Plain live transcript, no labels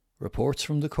Reports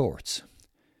from the courts.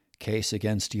 Case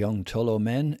against young Tullow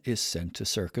men is sent to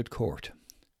Circuit Court.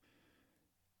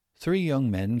 3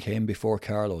 young men came before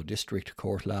Carlow District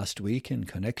Court last week in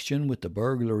connection with the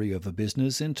burglary of a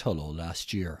business in Tullow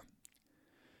last year.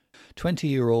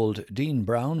 20-year-old Dean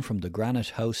Brown from the Granite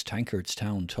House,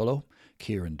 Tankardstown, Tullow,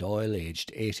 Kieran Doyle,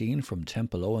 aged 18, from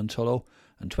Temple Owen, Tullow,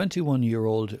 and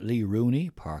 21-year-old Lee Rooney,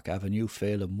 Park Avenue,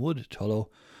 Phelim Wood, Tullow,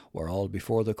 were all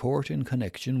before the court in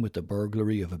connection with the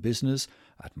burglary of a business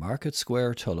at Market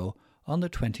Square, Tullow, on the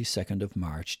 22nd of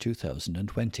March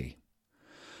 2020.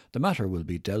 The matter will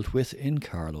be dealt with in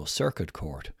Carlow Circuit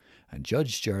Court, and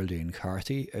Judge Geraldine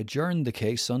Carthy adjourned the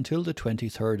case until the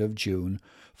 23rd of June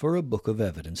for a book of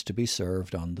evidence to be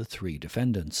served on the 3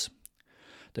 defendants.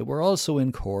 They were also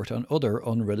in court on other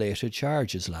unrelated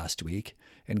charges last week,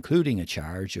 including a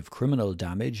charge of criminal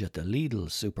damage at the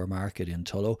Lidl supermarket in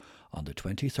Tullow on the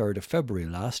 23rd of February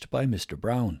last by Mr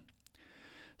Brown.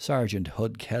 Sergeant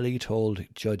Hud Kelly told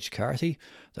Judge Carthy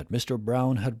that Mr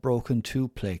Brown had broken 2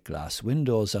 plate glass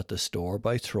windows at the store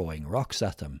by throwing rocks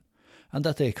at them, and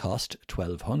that they cost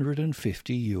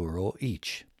 €1,250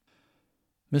 each.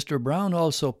 Mr Brown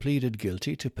also pleaded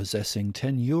guilty to possessing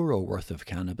 €10 worth of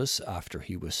cannabis after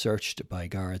he was searched by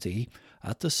Gardaí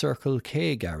at the Circle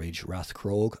K garage,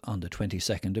 Rathcrogue, on the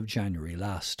 22nd of January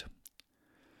last.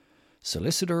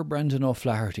 Solicitor Brendan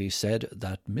O'Flaherty said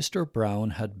that Mr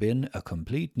Brown had been a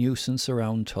complete nuisance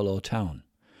around Tullow town,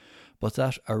 but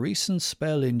that a recent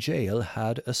spell in jail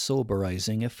had a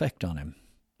soberising effect on him.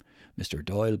 Mr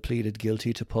Doyle pleaded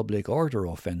guilty to public order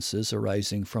offences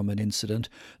arising from an incident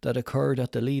that occurred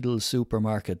at the Lidl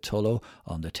supermarket Tullow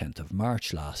on the 10th of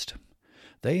March last.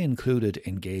 They included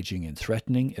engaging in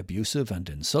threatening, abusive and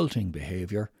insulting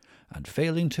behaviour and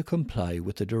failing to comply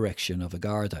with the direction of a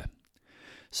Garda.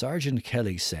 Sergeant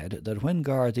Kelly said that when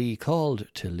Gardaí called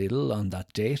to Lidl on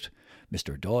that date,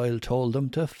 Mr Doyle told them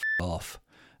to f*** off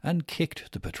and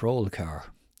kicked the patrol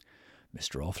car.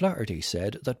 Mr O'Flaherty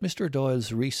said that Mr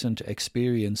Doyle's recent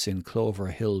experience in Clover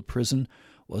Hill Prison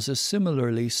was a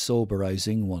similarly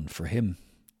soberising one for him.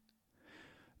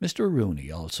 Mr Rooney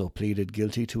also pleaded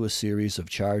guilty to a series of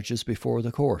charges before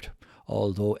the court,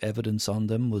 although evidence on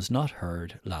them was not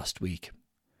heard last week.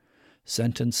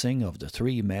 Sentencing of the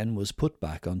 3 men was put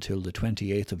back until the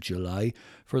 28th of July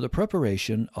for the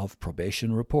preparation of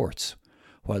probation reports,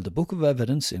 while the book of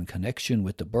evidence in connection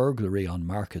with the burglary on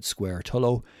Market Square,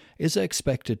 Tullow, is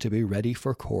expected to be ready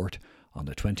for court on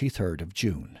the 23rd of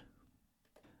June.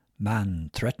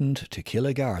 Man threatened to kill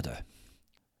a Garda.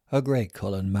 A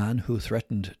Graiguecullen man who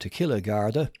threatened to kill a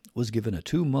Garda was given a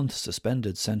 2-month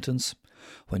suspended sentence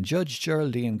when Judge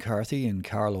Geraldine Carthy in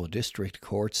Carlow District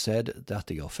Court said that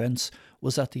the offence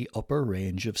was at the upper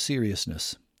range of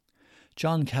seriousness.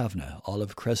 John Kavanagh,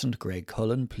 Olive Crescent,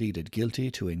 Graiguecullen, pleaded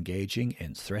guilty to engaging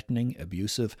in threatening,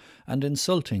 abusive and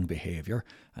insulting behaviour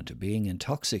and to being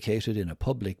intoxicated in a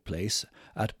public place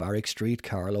at Barrack Street,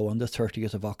 Carlow, on the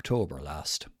 30th of October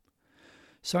last.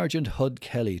 Sergeant Hud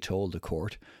Kelly told the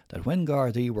court that when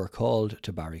Gardaí were called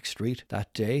to Barrack Street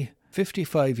that day,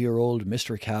 55-year-old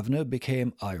Mr Kavanagh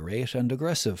became irate and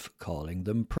aggressive, calling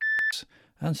them pricks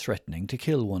and threatening to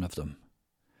kill one of them.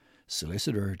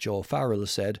 Solicitor Joe Farrell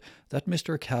said that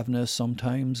Mr Kavanagh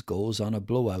sometimes goes on a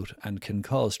blowout and can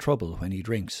cause trouble when he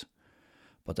drinks,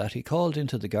 but that he called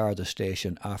into the Garda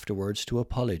station afterwards to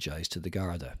apologise to the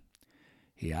Garda.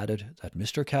 He added that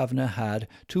Mr Kavanagh had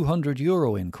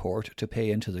 €200 in court to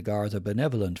pay into the Garda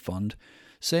Benevolent Fund,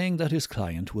 saying that his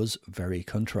client was very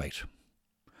contrite.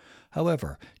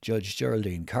 However, Judge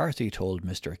Geraldine Carthy told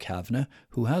Mr Kavanagh,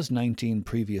 who has 19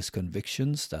 previous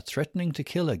convictions, that threatening to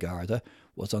kill a Garda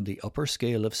was on the upper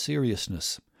scale of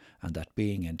seriousness, and that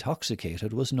being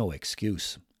intoxicated was no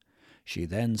excuse. She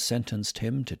then sentenced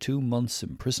him to 2 months'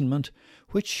 imprisonment,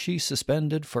 which she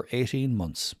suspended for 18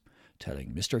 months,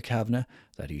 telling Mr Kavanagh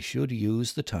that he should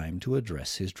use the time to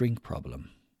address his drink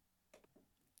problem.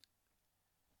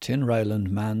 Tinryland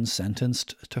man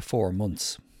sentenced to 4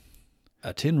 months.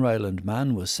 A Tinryland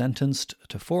man was sentenced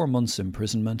to 4 months'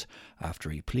 imprisonment after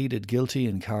he pleaded guilty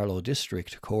in Carlow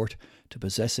District Court to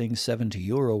possessing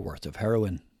 €70 worth of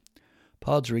heroin.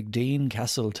 Padraig Dean,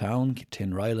 Castletown,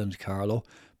 Tinryland, Carlow,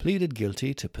 pleaded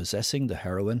guilty to possessing the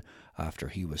heroin after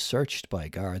he was searched by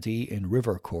Gardaí in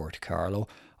River Court, Carlow,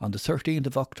 on the 13th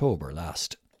of October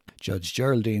last. Judge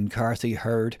Geraldine Carthy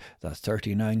heard that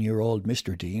 39-year-old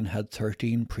Mr Dean had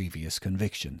 13 previous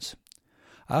convictions.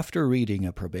 After reading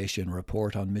a probation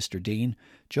report on Mr Dean,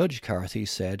 Judge Carthy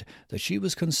said that she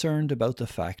was concerned about the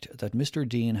fact that Mr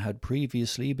Dean had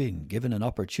previously been given an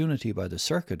opportunity by the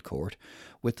Circuit Court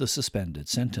with the suspended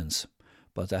sentence,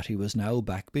 but that he was now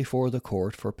back before the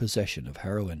court for possession of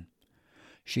heroin.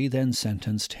 She then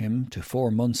sentenced him to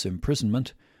 4 months'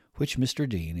 imprisonment, which Mr.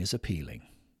 Dean is appealing.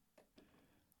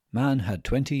 Man had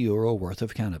 €20 worth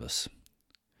of cannabis.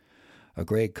 A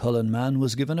Graiguecullen man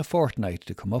was given a fortnight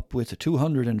to come up with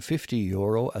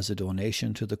 €250 as a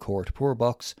donation to the court poor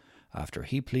box after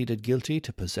he pleaded guilty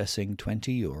to possessing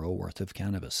 €20 worth of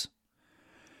cannabis.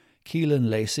 Keelan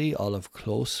Lacey, Olive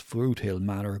Close, Fruithill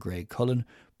Manor, Graiguecullen,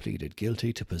 pleaded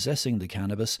guilty to possessing the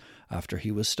cannabis after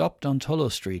he was stopped on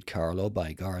Tullow Street, Carlow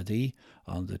by Gardaí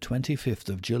on the 25th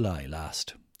of July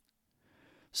last.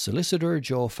 Solicitor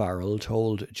Joe Farrell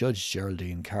told Judge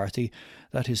Geraldine Carthy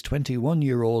that his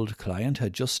 21-year-old client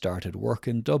had just started work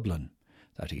in Dublin,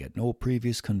 that he had no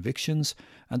previous convictions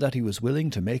and that he was willing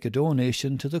to make a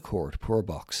donation to the court poor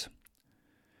box.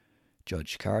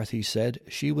 Judge Carthy said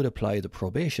she would apply the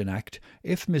Probation Act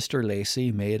if Mr.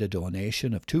 Lacey made a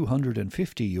donation of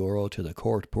 €250 to the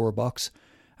court poor box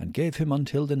and gave him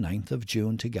until the 9th of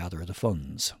June to gather the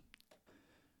funds.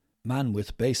 Man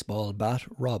with baseball bat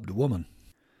robbed woman.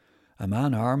 A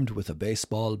man armed with a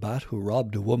baseball bat who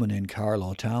robbed a woman in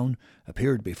Carlow town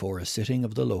appeared before a sitting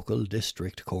of the local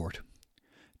district court.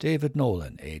 David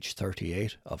Nolan, aged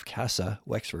 38, of Casa,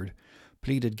 Wexford,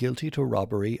 pleaded guilty to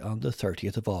robbery on the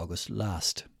 30th of August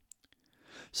last.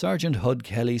 Sergeant Hud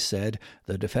Kelly said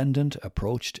the defendant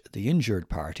approached the injured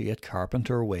party at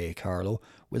Carpenter Way, Carlow,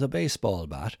 with a baseball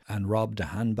bat and robbed a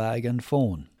handbag and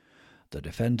phone. The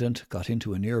defendant got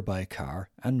into a nearby car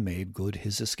and made good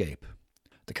his escape.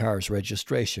 The car's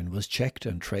registration was checked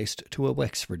and traced to a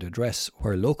Wexford address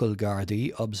where local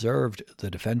Gardaí observed the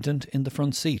defendant in the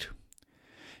front seat.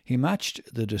 He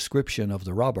matched the description of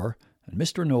the robber, and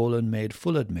Mr. Nolan made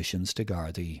full admissions to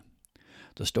Gardaí.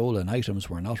 The stolen items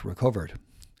were not recovered.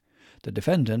 The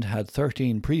defendant had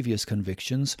 13 previous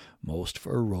convictions, most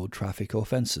for road traffic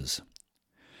offences.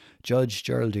 Judge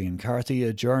Geraldine Carthy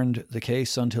adjourned the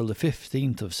case until the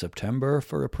 15th of September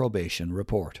for a probation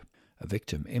report. A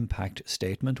victim impact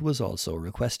statement was also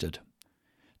requested.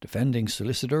 Defending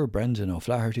solicitor Brendan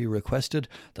O'Flaherty requested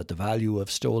that the value of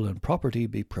stolen property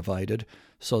be provided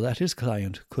so that his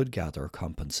client could gather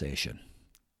compensation.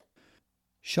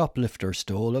 Shoplifter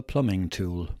stole a plumbing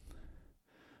tool.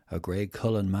 A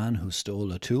Graiguecullen man who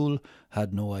stole a tool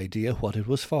had no idea what it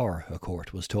was for, a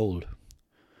court was told.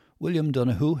 William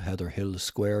Donoghue, Heather Hill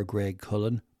Square,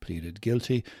 Graiguecullen, pleaded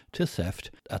guilty to theft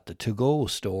at the To Go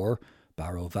store,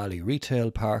 Barrow Valley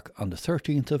Retail Park, on the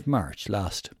 13th of March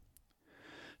last.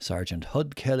 Sergeant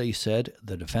Hud Kelly said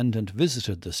the defendant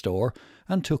visited the store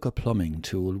and took a plumbing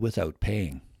tool without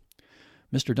paying.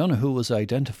 Mr. Donoghue was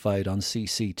identified on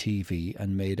CCTV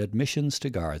and made admissions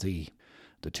to Gardaí.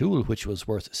 The tool, which was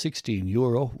worth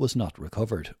 €16, was not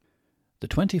recovered. The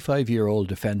 25-year-old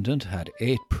defendant had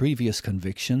 8 previous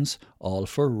convictions, all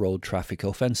for road traffic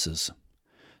offences.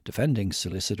 Defending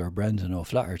solicitor Brendan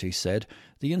O'Flaherty said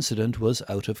the incident was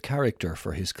out of character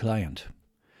for his client.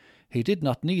 He did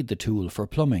not need the tool for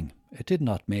plumbing. It did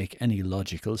not make any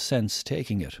logical sense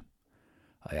taking it.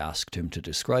 I asked him to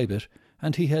describe it,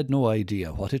 and he had no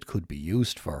idea what it could be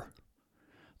used for.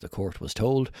 The court was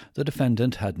told the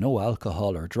defendant had no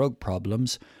alcohol or drug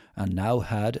problems and now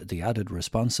had the added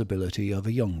responsibility of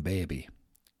a young baby.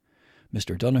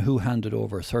 Mr. Donoghue handed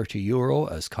over €30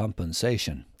 as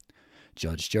compensation.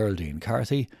 Judge Geraldine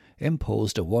Carthy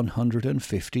imposed a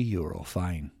 €150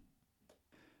 fine.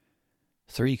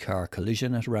 3-car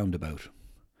collision at roundabout.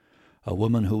 A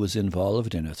woman who was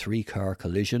involved in a 3-car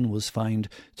collision was fined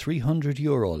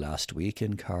 €300 last week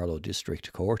in Carlow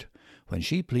District Court when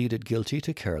she pleaded guilty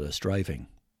to careless driving.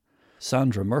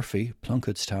 Sandra Murphy,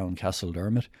 Plunkettstown,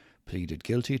 Castledermot, pleaded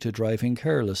guilty to driving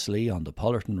carelessly on the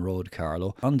Pollerton Road,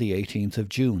 Carlow, on the 18th of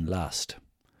June last.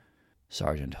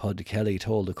 Sergeant Hud Kelly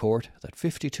told the court that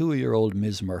 52-year-old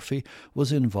Ms. Murphy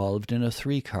was involved in a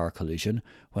 3-car collision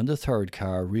when the third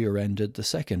car rear-ended the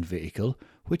second vehicle,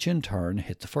 which in turn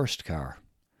hit the first car.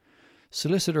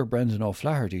 Solicitor Brendan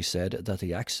O'Flaherty said that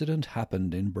the accident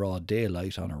happened in broad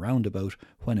daylight on a roundabout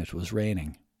when it was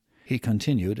raining. He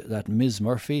continued that Ms.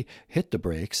 Murphy hit the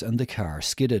brakes and the car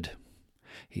skidded.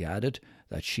 He added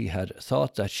that she had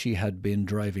thought that she had been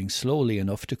driving slowly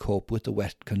enough to cope with the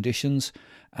wet conditions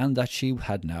and that she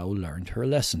had now learned her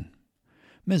lesson.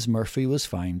 Ms. Murphy was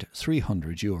fined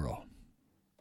 €300.